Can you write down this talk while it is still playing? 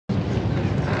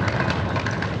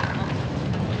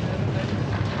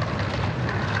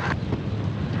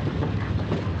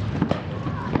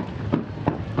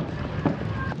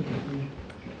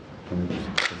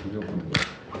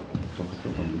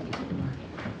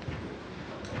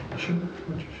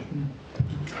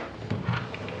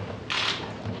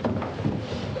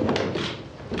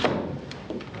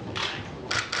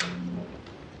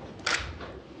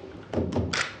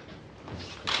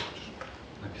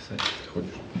Написать, если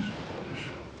хочешь.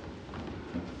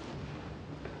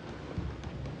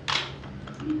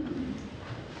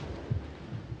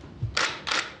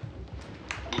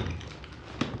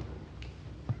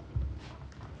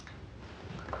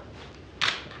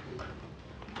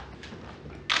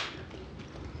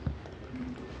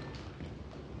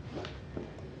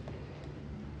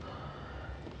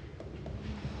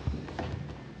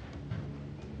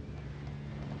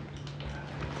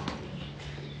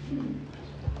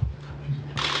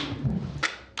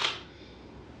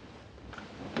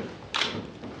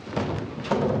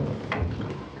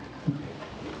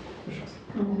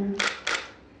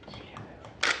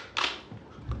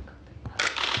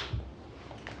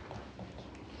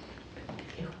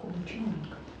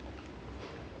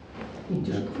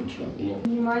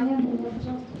 Внимание, на меня,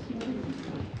 пожалуйста, смотрите.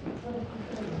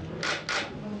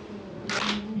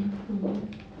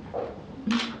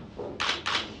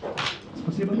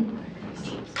 Спасибо. I'm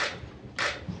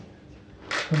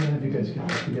going to have you guys get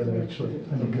this together, actually.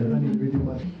 I need to read you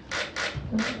one.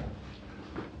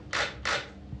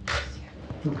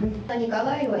 Okay.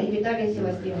 Николаева и Виталия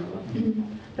Севастьянова.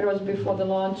 It was before the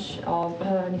launch of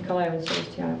Nikolaev and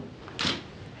Sebastian.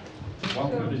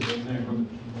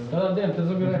 Да, Дэн, ты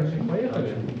забираешь их.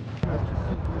 Поехали.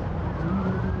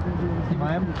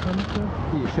 Снимаем.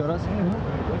 И еще раз.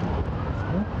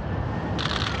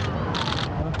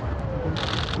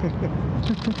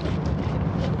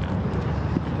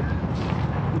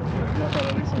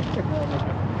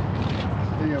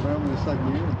 Я прям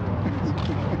высадил.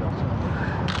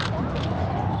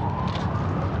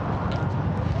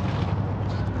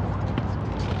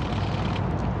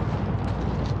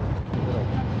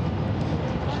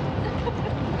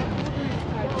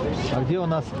 А где у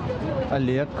нас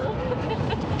Олег?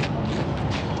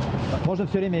 Можно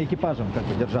все время экипажем как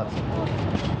бы держаться.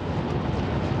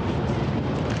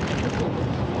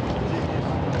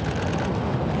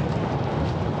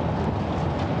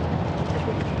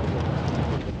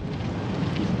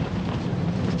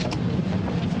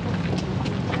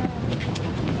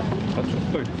 Под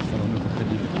шестой стороны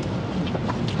заходили.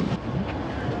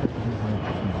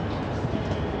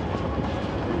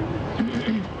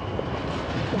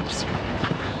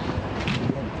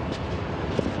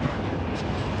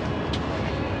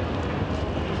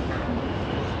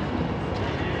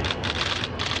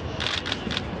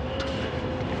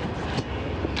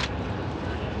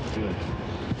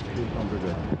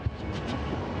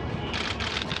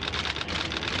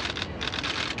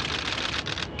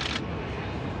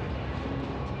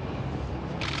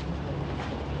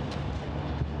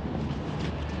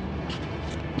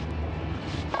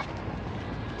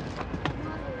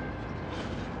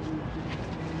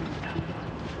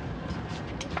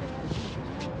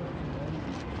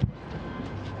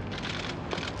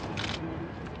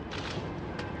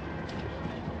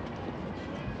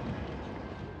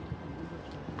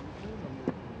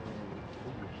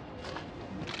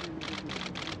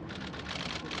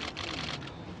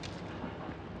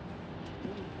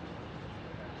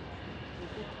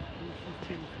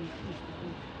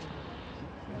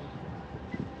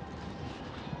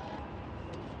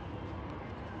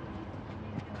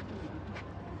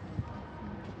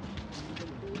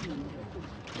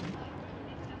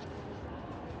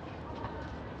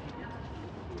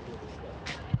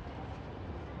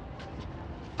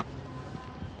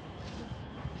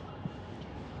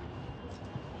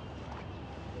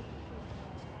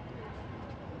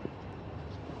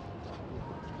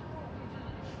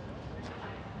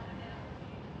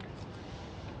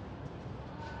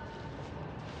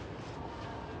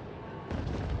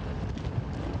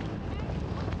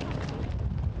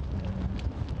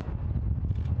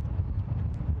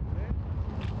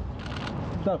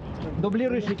 Так,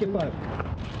 дублирующий экипаж.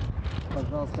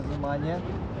 Пожалуйста, внимание.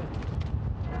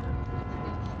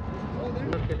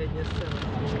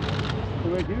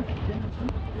 Okay.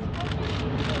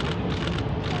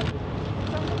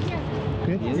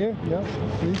 Here, yeah,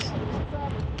 please.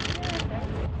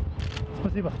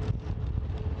 Спасибо.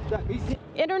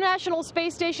 International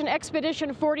Space Station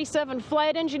Expedition 47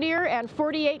 flight engineer and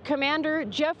 48 commander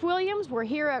Jeff Williams. We're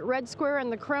here at Red Square in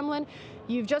the Kremlin.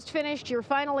 You've just finished your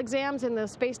final exams in the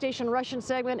space station Russian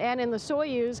segment and in the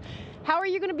Soyuz. How are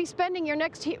you going to be spending your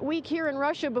next week here in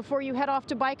Russia before you head off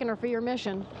to Baikonur for your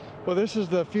mission? Well, this is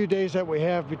the few days that we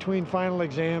have between final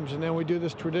exams, and then we do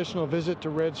this traditional visit to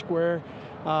Red Square.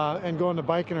 and going to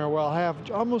Baikonur, where I'll have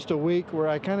almost a week where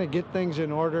I kind of get things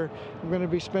in order. I'm going to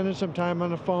be spending some time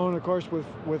on the phone, of course,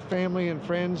 with family and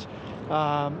friends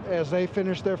as they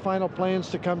finish their final plans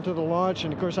to come to the launch.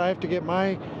 And of course, I have to get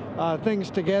my things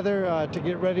together to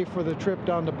get ready for the trip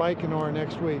down to Baikonur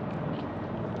next week.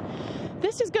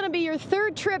 This is going to be your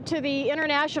third trip to the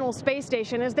International Space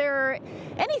Station. Is there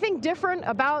anything different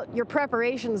about your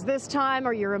preparations this time,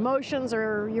 or your emotions,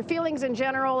 or your feelings in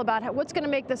general about what's going to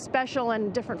make this special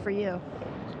and different for you?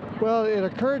 Well, it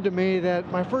occurred to me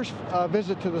that my first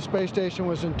visit to the space station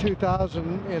was in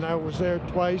 2000, and I was there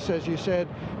twice, as you said,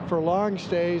 for long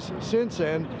stays since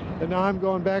then. And now I'm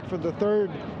going back for the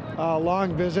third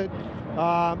long visit.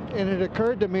 And it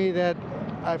occurred to me that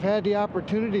I've had the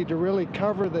opportunity to really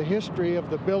cover the history of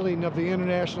the building of the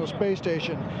International Space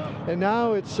Station. And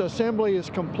now its assembly is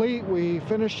complete. We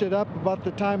finished it up about the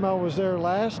time I was there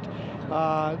last.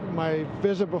 My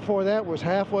visit before that was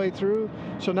halfway through.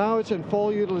 So now it's in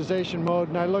full utilization mode,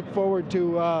 and I look forward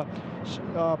to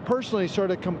personally sort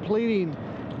of completing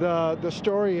the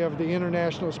story of the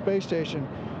International Space Station.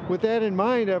 With that in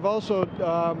mind, I've also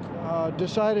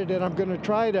decided that I'm going to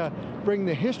try to bring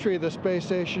the history of the space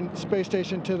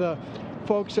station to the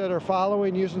folks that are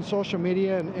following using social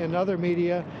media and other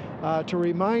media to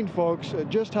remind folks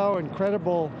just how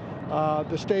incredible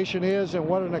the station is and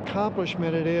what an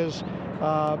accomplishment it is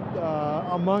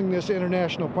among this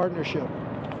international partnership.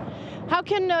 How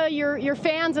can your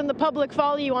fans and the public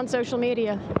follow you on social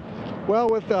media? Well,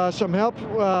 with some help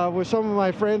with some of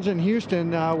my friends in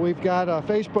Houston, we've got a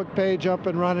Facebook page up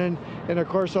and running, and of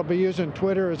course I'll be using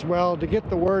Twitter as well to get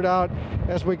the word out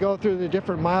as we go through the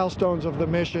different milestones of the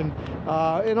mission,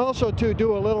 and also to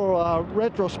do a little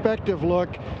retrospective look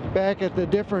back at the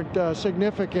different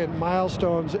significant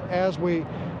milestones as we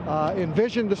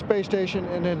envisioned the space station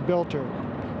and then built her.